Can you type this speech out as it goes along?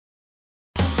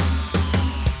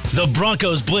The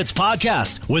Broncos Blitz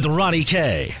Podcast with Ronnie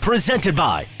K. Presented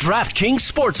by DraftKings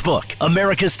Sportsbook,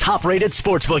 America's top-rated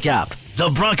sportsbook app. The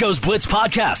Broncos Blitz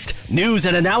Podcast. News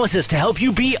and analysis to help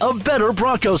you be a better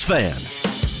Broncos fan.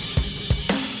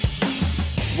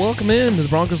 Welcome in to the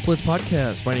Broncos Blitz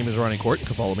Podcast. My name is Ronnie Court. You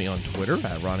can follow me on Twitter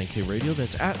at Ronnie K Radio.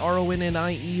 That's at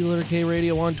RONNIE letter K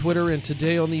Radio on Twitter. And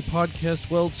today on the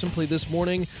podcast, well, simply this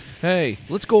morning, hey,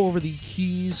 let's go over the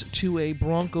keys to a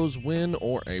Broncos win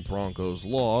or a Broncos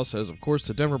loss, as of course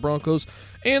the Denver Broncos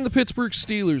and the Pittsburgh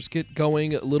Steelers get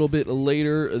going a little bit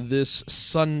later this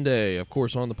Sunday. Of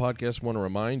course, on the podcast, I want to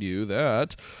remind you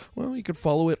that, well, you can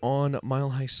follow it on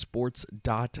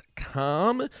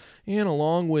milehighsports.com, and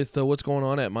along with what's going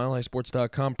on at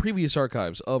milehighsports.com, previous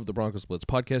archives of the Broncos Blitz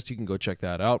podcast, you can go check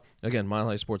that out. Again,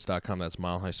 milehighsports.com, that's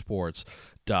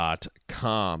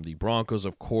milehighsports.com. The Broncos,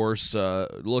 of course,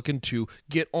 looking to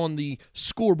get on the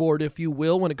scoreboard, if you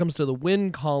will, when it comes to the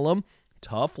win column.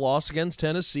 Tough loss against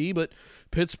Tennessee, but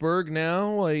Pittsburgh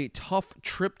now a tough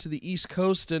trip to the East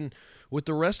Coast, and with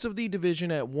the rest of the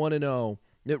division at 1-0,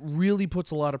 it really puts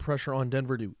a lot of pressure on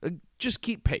Denver to just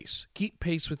keep pace. Keep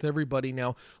pace with everybody.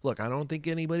 Now, look, I don't think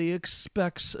anybody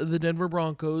expects the Denver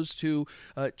Broncos to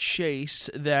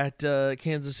chase that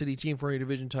Kansas City team for a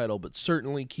division title, but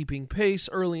certainly keeping pace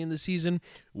early in the season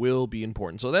will be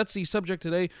important. So that's the subject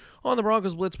today on the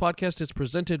Broncos Blitz podcast. It's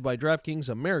presented by DraftKings,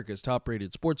 America's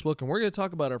top-rated sportsbook, and we're going to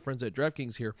talk about our friends at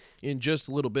DraftKings here in just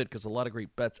a little bit because a lot of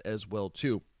great bets as well,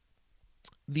 too.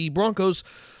 The Broncos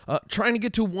trying to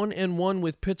get to 1-1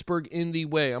 with Pittsburgh in the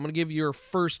way. I'm going to give you your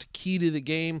first key to the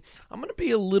game. I'm going to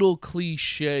be a little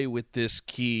cliche with this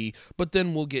key, but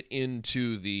then we'll get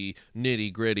into the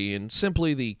nitty-gritty. And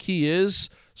simply the key is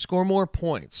score more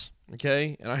points,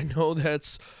 okay? And I know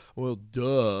that's, well,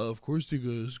 duh, of course they're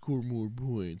going to score more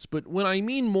points. But when I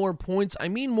mean more points, I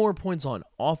mean more points on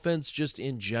offense just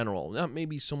in general, not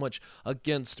maybe so much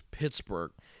against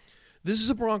Pittsburgh. This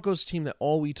is a Broncos team that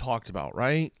all we talked about,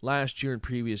 right? Last year and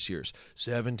previous years,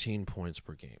 17 points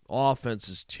per game. Offense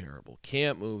is terrible.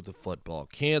 Can't move the football.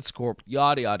 Can't score.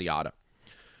 Yada, yada, yada.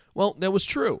 Well, that was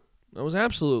true. That was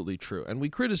absolutely true. And we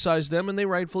criticized them, and they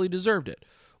rightfully deserved it.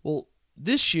 Well,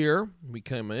 this year, we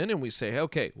come in and we say,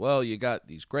 okay, well, you got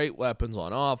these great weapons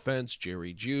on offense,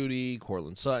 Jerry Jeudy,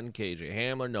 Courtland Sutton, KJ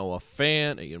Hamler, Noah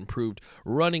Fant, an improved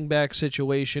running back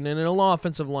situation, and an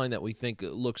offensive line that we think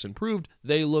looks improved.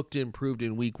 They looked improved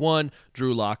in week 1.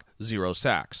 Drew Lock, 0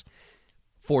 sacks.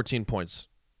 14 points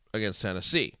against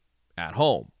Tennessee at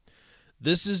home.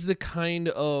 This is the kind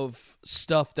of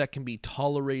stuff that can be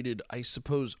tolerated, I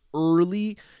suppose,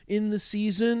 early in the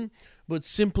season. But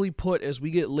simply put, as we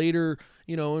get later,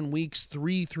 in weeks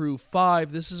 3 through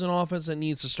 5, this is an offense that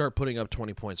needs to start putting up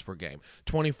 20 points per game,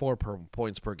 24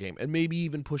 points per game, and maybe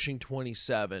even pushing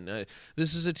 27.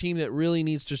 This is a team that really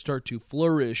needs to start to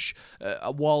flourish.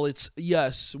 While it's,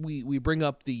 yes, we bring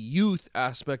up the youth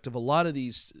aspect of a lot of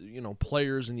these,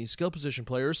 players and these skill position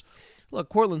players. Look,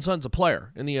 Courtland Sutton's a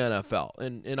player in the NFL,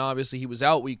 and obviously he was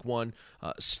out week 1,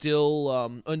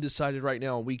 still undecided right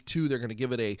now. In week 2, they're going to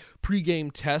give it a pregame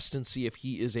test and see if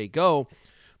he is a go.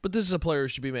 But this is a player who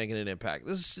should be making an impact.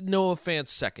 This is Noah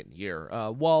Fant's second year.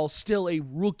 While still a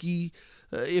rookie,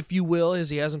 if you will,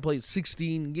 as he hasn't played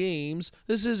 16 games,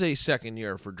 this is a second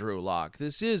year for Drew Lock.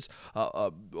 This is,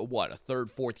 a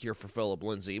third, fourth year for Phillip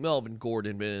Lindsay. Melvin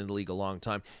Gordon been in the league a long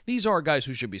time. These are guys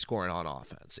who should be scoring on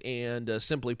offense. And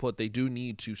simply put, they do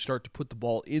need to start to put the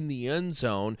ball in the end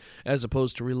zone as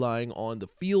opposed to relying on the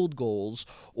field goals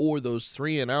or those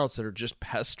 3 and outs that are just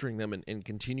pestering them and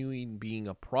continuing being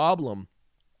a problem.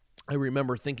 I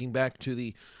remember thinking back to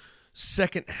the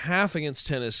second half against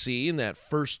Tennessee in that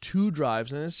first 2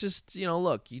 drives, and it's just,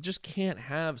 look, you just can't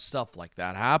have stuff like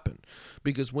that happen,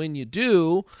 because when you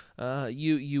do,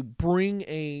 you bring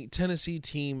a Tennessee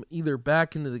team either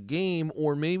back into the game,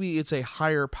 or maybe it's a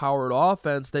higher powered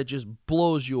offense that just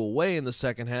blows you away in the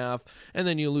second half, and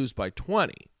then you lose by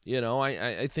 20.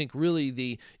 I think really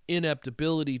the inept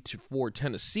ability for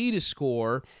Tennessee to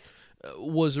score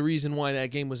was the reason why that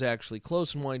game was actually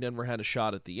close and why Denver had a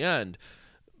shot at the end,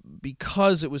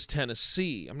 because it was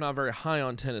Tennessee. I'm not very high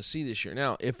on Tennessee this year.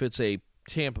 Now, if it's a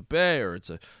Tampa Bay or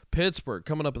it's a Pittsburgh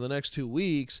coming up in the next 2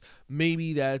 weeks,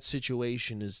 maybe that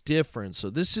situation is different. So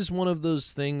this is one of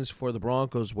those things for the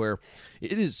Broncos where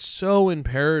it is so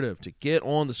imperative to get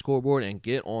on the scoreboard and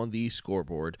get on the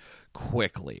scoreboard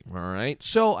quickly, all right?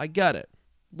 So I get it.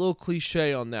 A little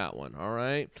cliche on that one, all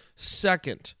right?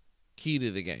 Second key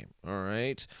to the game, all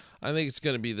right? I think it's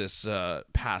going to be this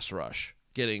pass rush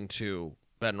getting to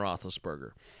Ben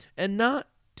Roethlisberger and not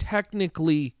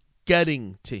technically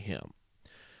getting to him,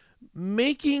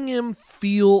 making him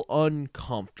feel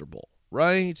uncomfortable.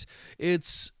 right?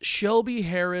 It's Shelby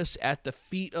Harris at the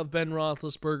feet of Ben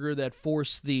Roethlisberger that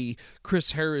forced the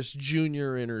Chris Harris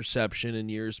Jr. interception in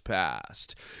years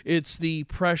past. It's the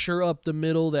pressure up the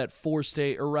middle that forced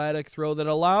a erratic throw that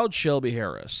allowed Shelby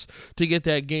Harris to get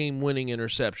that game-winning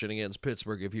interception against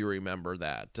Pittsburgh, if you remember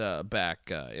that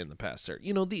back in the past there.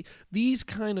 These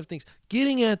kind of things,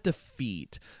 getting at the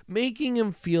feet, making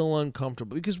him feel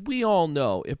uncomfortable, because we all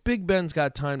know if Big Ben's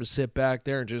got time to sit back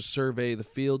there and just survey the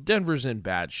field, Denver's in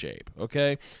bad shape,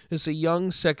 okay? It's a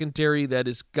young secondary that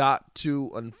has got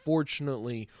to,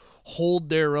 unfortunately, hold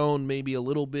their own maybe a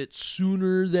little bit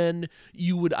sooner than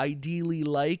you would ideally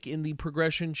like in the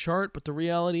progression chart, but the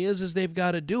reality is they've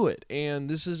got to do it, and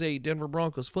this is a Denver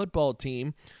Broncos football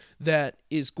team that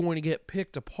is going to get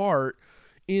picked apart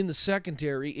in the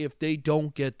secondary if they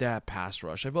don't get that pass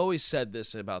rush. I've always said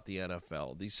this about the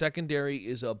NFL. The secondary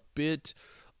is a bit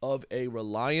of a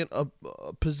reliant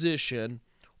position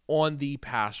on the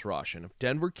pass rush. And if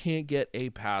Denver can't get a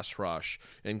pass rush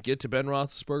and get to Ben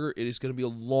Roethlisberger, it is going to be a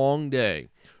long day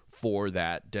for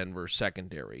that Denver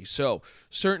secondary. So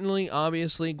certainly,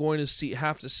 obviously, going to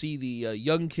have to see the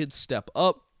young kids step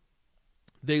up.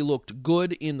 They looked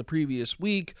good in the previous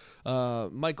week.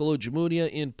 Michael Ojemudia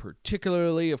in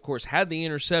particularly, of course, had the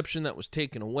interception that was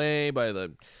taken away by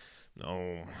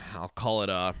I'll call it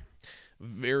a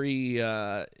very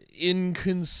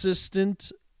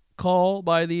inconsistent call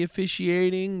by the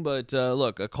officiating. But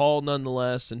look, a call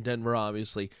nonetheless, and Denver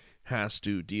obviously has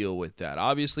to deal with that.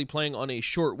 Obviously playing on a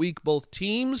short week, both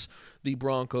teams, the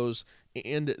Broncos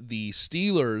and the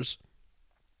Steelers,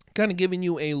 kind of giving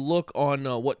you a look on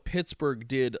what Pittsburgh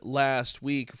did last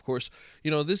week. Of course,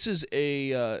 this is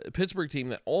a Pittsburgh team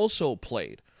that also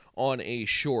played on a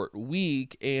short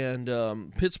week,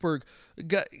 and Pittsburgh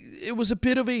it was a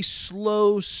bit of a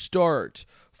slow start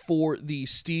for the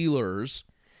Steelers,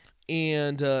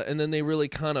 and then they really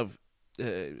kind of,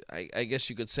 I guess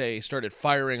you could say, started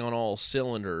firing on all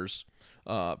cylinders.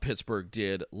 Pittsburgh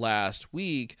did last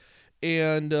week,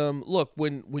 and look,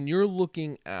 when you're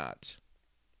looking at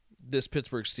this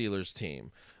Pittsburgh Steelers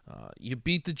team, you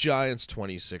beat the Giants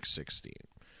 26-16.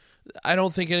 I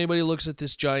don't think anybody looks at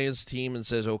this Giants team and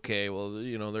says, okay, well,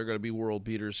 they're going to be world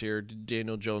beaters here.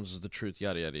 Daniel Jones is the truth,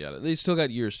 yada, yada, yada. They still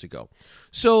got years to go.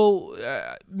 So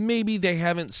maybe they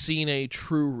haven't seen a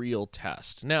true, real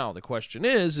test. Now, the question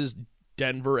is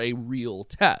Denver a real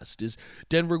test? Is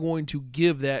Denver going to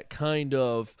give that kind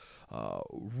of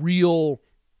real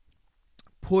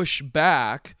push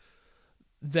back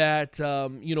that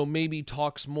maybe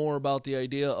talks more about the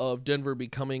idea of Denver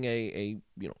becoming a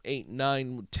 8,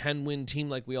 9, 10 win team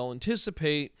like we all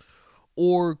anticipate?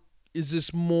 Or is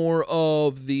this more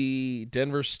of the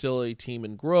Denver's still a team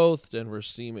in growth, Denver's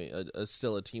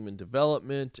still a team in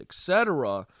development,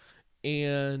 etc.?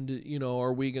 And,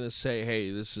 are we going to say,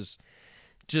 hey, this is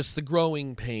just the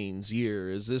growing pains year?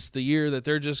 Is this the year that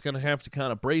they're just going to have to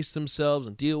kind of brace themselves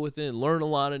and deal with it and learn a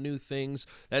lot of new things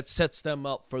that sets them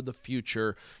up for the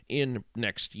future in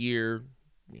next year,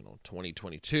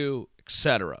 2022,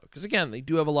 etc.? Because, again, they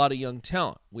do have a lot of young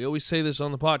talent. We always say this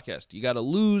on the podcast. You got to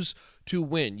lose to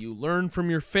win. You learn from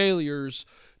your failures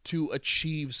to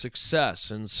achieve success.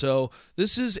 And so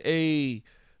this is a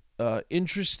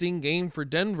interesting game for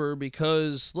Denver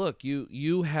because, look,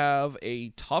 you have a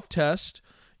tough test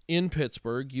in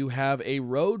Pittsburgh. You have a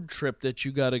road trip that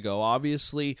you got to go.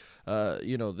 Obviously,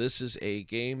 this is a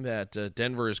game that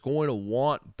Denver is going to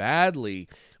want badly.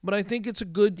 But I think it's a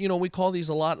good, we call these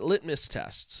a lot litmus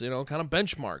tests, kind of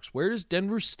benchmarks. Where does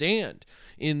Denver stand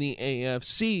in the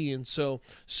AFC? And so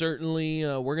certainly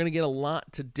we're going to get a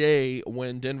lot today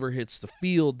when Denver hits the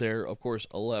field there. Of course,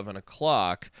 11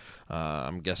 o'clock.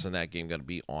 I'm guessing that game going to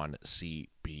be on CBS.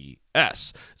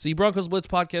 It's the Broncos Blitz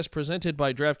podcast presented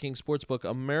by DraftKings Sportsbook,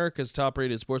 America's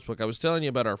top-rated sportsbook. I was telling you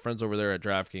about our friends over there at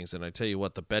DraftKings, and I tell you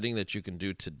what, the betting that you can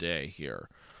do today here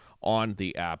on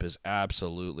the app is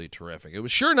absolutely terrific. It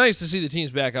was sure nice to see the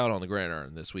teams back out on the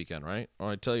gridiron this weekend, right? Well,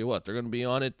 I tell you what, they're going to be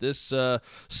on it this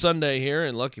Sunday here,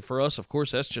 and lucky for us, of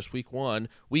course, that's just week 1.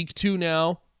 Week 2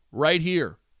 now, right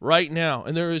here, right now,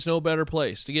 and there is no better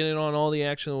place to get in on all the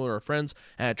action with our friends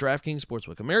at DraftKings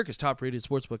Sportsbook, America's top-rated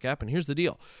sportsbook app. And here's the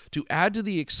deal. To add to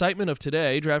the excitement of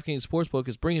today, DraftKings Sportsbook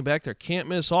is bringing back their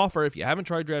can't-miss offer. If you haven't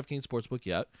tried DraftKings Sportsbook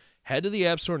yet, head to the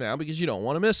App Store now because you don't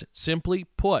want to miss it. Simply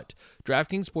put,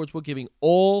 DraftKings Sportsbook giving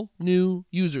all new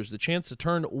users the chance to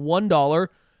turn $1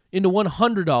 into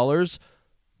 $100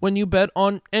 when you bet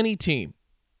on any team.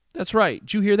 That's right.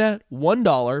 Did you hear that?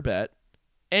 $1 bet,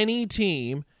 any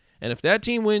team, And if that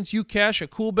team wins, you cash a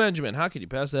cool Benjamin. How could you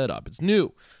pass that up? It's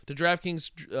new to DraftKings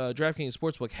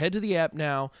Sportsbook. Head to the app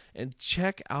now and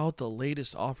check out the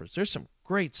latest offers. There's some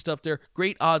great stuff there.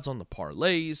 Great odds on the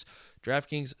parlays.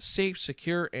 DraftKings, safe,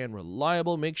 secure, and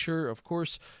reliable. Make sure, of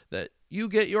course, that you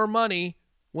get your money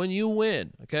when you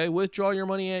win. Okay, withdraw your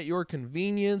money at your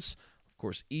convenience. Of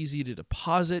course, easy to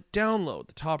deposit. Download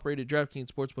the top-rated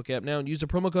DraftKings Sportsbook app now and use the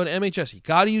promo code MHS. You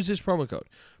got to use this promo code.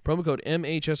 Promo code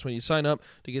MHS when you sign up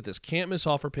to get this can't-miss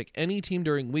offer. Pick any team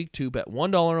during Week 2. Bet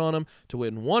 $1 on them to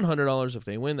win $100 if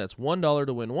they win. That's $1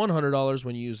 to win $100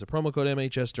 when you use the promo code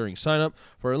MHS during sign-up.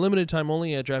 For a limited time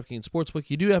only at DraftKings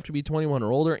Sportsbook, you do have to be 21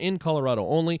 or older, in Colorado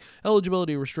only.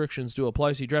 Eligibility restrictions do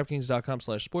apply. See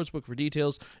DraftKings.com/sportsbook for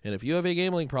details. And if you have a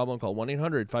gambling problem, call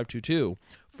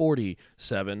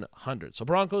 1-800-522-4700. So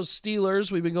Broncos,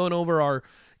 Steelers, we've been going over our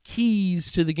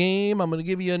keys to the game. I'm going to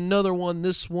give you another one,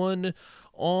 this one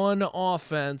on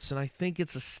offense, and I think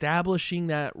it's establishing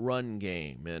that run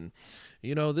game. And,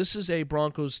 you know, this is a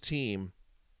Broncos team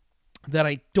that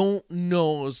I don't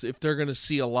know if they're going to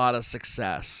see a lot of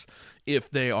success if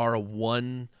they are a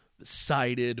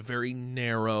one-sided, very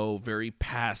narrow, very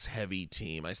pass-heavy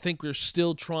team. I think we're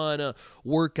still trying to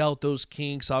work out those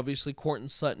kinks. Obviously,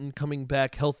 Courtland Sutton coming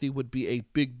back healthy would be a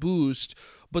big boost,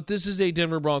 but this is a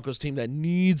Denver Broncos team that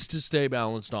needs to stay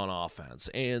balanced on offense.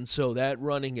 And so that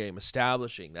running game,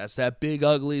 establishing, that's that big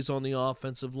uglies on the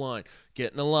offensive line,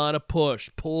 getting a lot of push,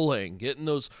 pulling, getting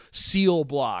those seal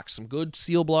blocks, some good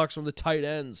seal blocks from the tight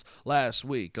ends last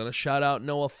week. Going to shout out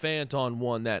Noah Fant on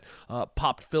one that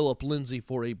popped Phillip Lindsay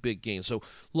for a big gain. So,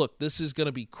 look, this is going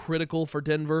to be critical for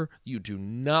Denver. You do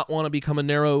not want to become a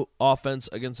narrow offense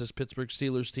against this Pittsburgh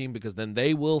Steelers team because then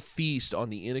they will feast on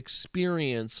the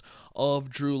inexperience of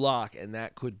Drew Lock, and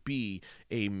that could be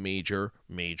a major,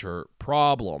 major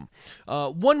problem.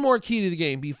 One more key to the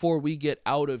game before we get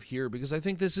out of here, because I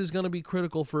think this is going to be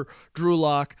critical for Drew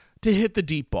Lock to hit the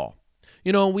deep ball.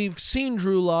 You know, we've seen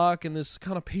Drew Lock in this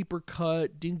kind of paper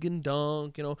cut, dink and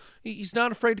dunk. You know, he's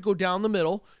not afraid to go down the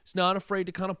middle. He's not afraid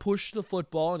to kind of push the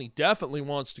football, and he definitely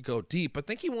wants to go deep. I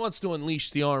think he wants to unleash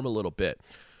the arm a little bit.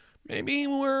 Maybe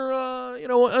we're,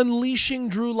 unleashing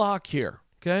Drew Lock here.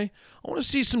 Okay, I want to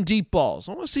see some deep balls.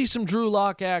 I want to see some Drew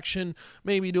Lock action,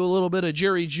 maybe do a little bit of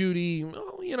Jerry Jeudy.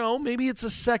 You know, maybe it's a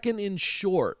second and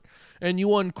short, and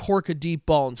you uncork a deep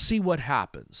ball and see what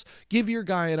happens. Give your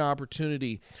guy an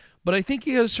opportunity. But I think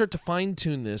you got to start to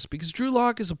fine-tune this because Drew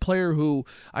Lock is a player who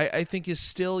I think is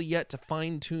still yet to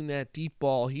fine-tune that deep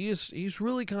ball. He's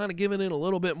really kind of giving it a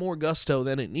little bit more gusto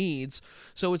than it needs.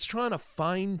 So it's trying to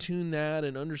fine-tune that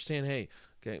and understand, hey,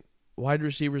 okay, wide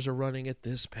receivers are running at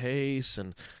this pace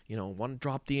and, want to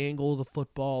drop the angle of the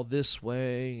football this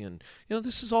way. And,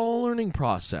 this is all a learning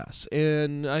process.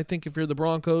 And I think if you're the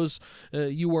Broncos,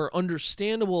 you are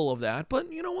understandable of that.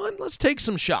 But you know what? Let's take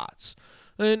some shots.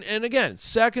 And again,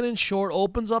 second and short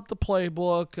opens up the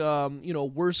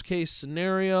playbook. Worst case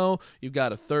scenario, you've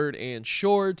got a third and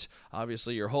short.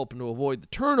 Obviously, you're hoping to avoid the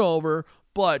turnover,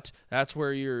 but that's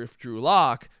where if Drew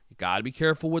Lock, you got to be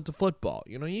careful with the football.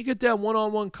 You get that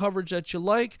one-on-one coverage that you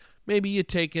like, maybe you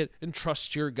take it and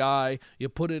trust your guy. You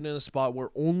put it in a spot where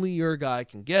only your guy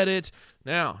can get it.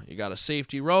 Now, you got a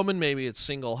safety roaming, maybe it's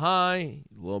single high,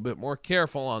 a little bit more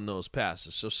careful on those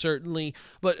passes. So certainly,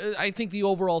 but I think the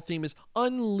overall theme is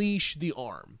unleash the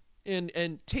arm.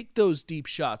 And take those deep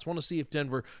shots. Want to see if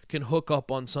Denver can hook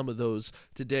up on some of those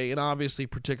today. And obviously,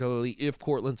 particularly if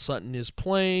Courtland Sutton is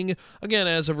playing. Again,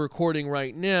 as of recording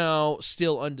right now,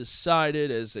 still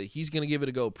undecided as he's going to give it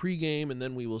a go pregame, and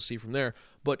then we will see from there.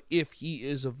 But if he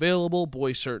is available,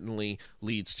 boy, certainly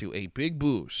leads to a big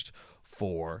boost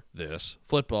for this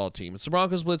football team. It's the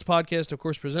Broncos Blitz podcast, of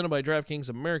course, presented by DraftKings,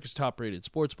 America's top-rated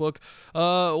sportsbook.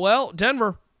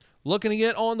 Denver looking to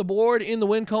get on the board in the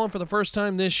win column for the first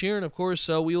time this year. And, of course,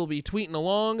 we will be tweeting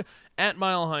along at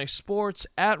Mile High Sports.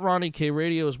 At Ronnie K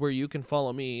Radio is where you can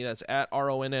follow me. That's at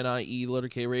RONNIE, letter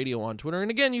K Radio on Twitter.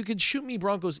 And, again, you can shoot me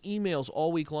Broncos emails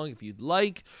all week long if you'd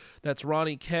like. That's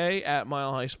Ronnie K at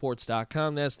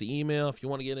milehighsports.com. That's the email if you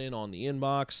want to get in on the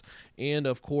inbox. And,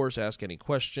 of course, ask any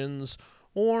questions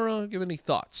or give any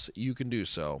thoughts, you can do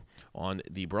so on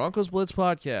the Broncos Blitz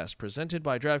podcast, presented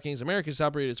by DraftKings, America's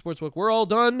top-rated sportsbook. We're all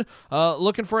done.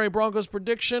 Looking for a Broncos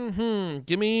prediction?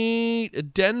 Give me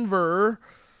Denver.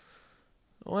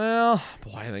 Well,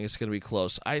 boy, I think it's going to be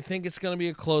close. I think it's going to be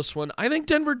a close one. I think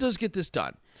Denver does get this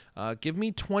done. Give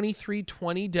me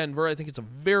 23-20 Denver. I think it's a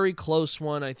very close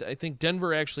one. I think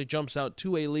Denver actually jumps out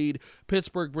to a lead.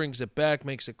 Pittsburgh brings it back,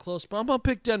 makes it close. But I'm going to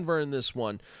pick Denver in this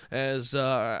one as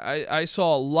I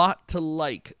saw a lot to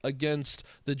like against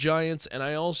the Giants. And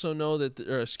I also know that,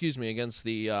 against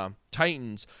the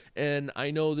Titans. And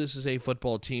I know this is a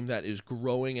football team that is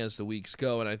growing as the weeks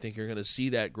go, and I think you're going to see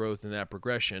that growth and that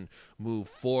progression move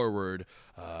forward,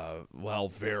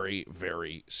 very,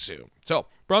 very soon. So,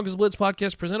 Broncos Blitz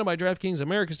podcast presented by DraftKings,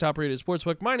 America's top-rated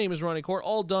sportsbook. My name is Ronnie Court,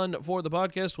 all done for the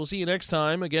podcast. We'll see you next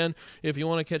time. Again, if you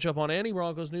want to catch up on any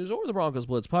Broncos news or the Broncos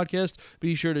Blitz podcast,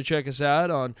 be sure to check us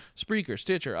out on Spreaker,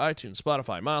 Stitcher, iTunes,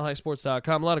 Spotify,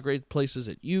 MileHighSports.com. A lot of great places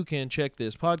that you can check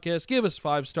this podcast. Give us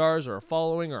 5 stars or a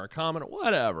following or a comment or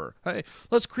whatever. Hey,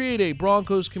 let's create a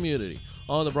Broncos community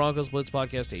on the Broncos Blitz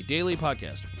podcast, a daily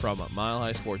podcast from Mile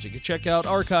High Sports. You can check out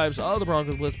archives of the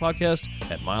Broncos Blitz podcast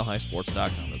at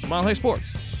MileHighSports.com. That's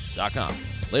MileHighSports.com.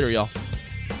 Later, y'all.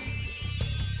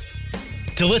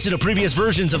 To listen to previous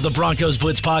versions of the Broncos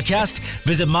Blitz podcast,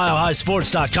 visit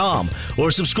MileHighSports.com or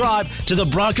subscribe to the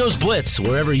Broncos Blitz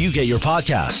wherever you get your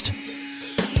podcast.